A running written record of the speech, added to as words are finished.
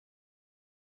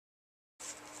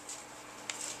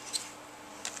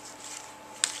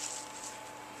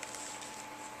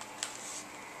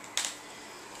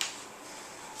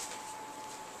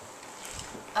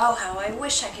Oh, how I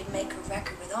wish I could make a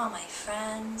record with all my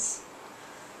friends.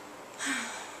 Yo,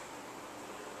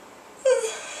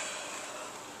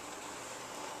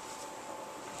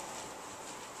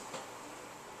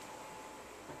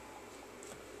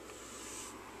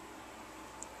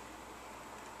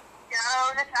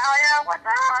 Natalia, what's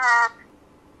up?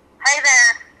 Hey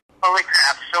there. Holy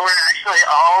crap, so we're actually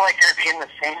all like going to be in the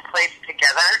same place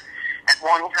together at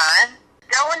one time?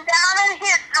 Going down in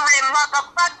history,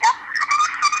 motherfucker.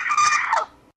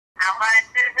 How much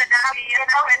is it now? You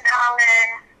know it, darling.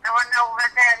 No one over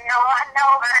there, no one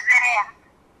over there.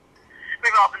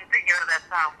 We've all been thinking of that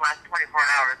song for the last 24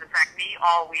 hours. In fact, me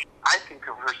all week. I think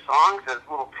of her songs as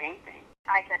little paintings.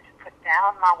 I get to put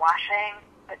down my washing,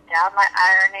 put down my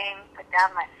ironing, put down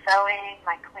my sewing,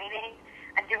 my cleaning,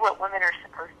 and do what women are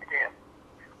supposed to do,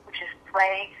 which is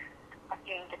play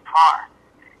fucking guitar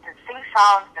and sing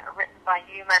songs that are written by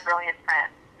you, my brilliant friend.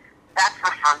 That's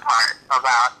the fun part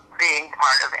about being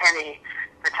part of any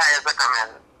Natalia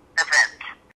Zukerman event.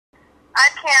 I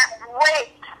can't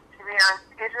wait to be on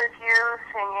stage with you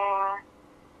singing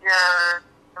your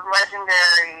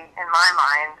legendary, in my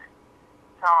mind,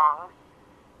 songs.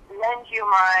 Lend you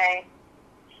my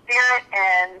spirit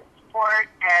and support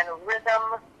and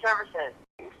rhythm services.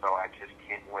 So I just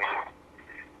can't wait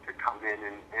to come in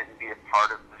and be a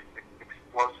part of this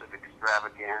explosive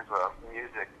extravaganza of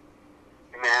music,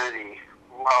 humanity,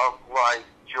 love, life,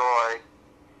 joy,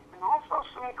 and also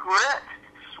some grit,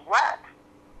 sweat,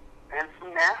 and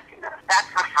some nastiness. That's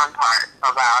the fun part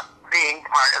about being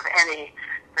part of any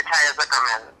Natalia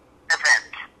Zukerman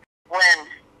event. When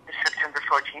is September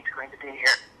 14th going to be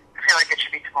here? I feel like it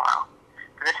should be tomorrow,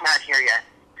 but it's not here yet.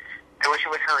 I wish it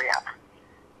would hurry up.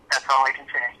 That's all I can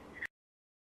say.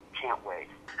 Can't wait.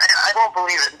 I won't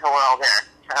believe it until we're all there.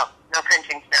 So, no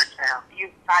pinching starts now.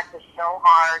 You've practiced so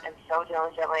hard and so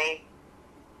diligently,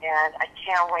 and I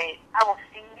can't wait. I will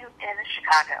see you in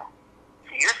Chicago.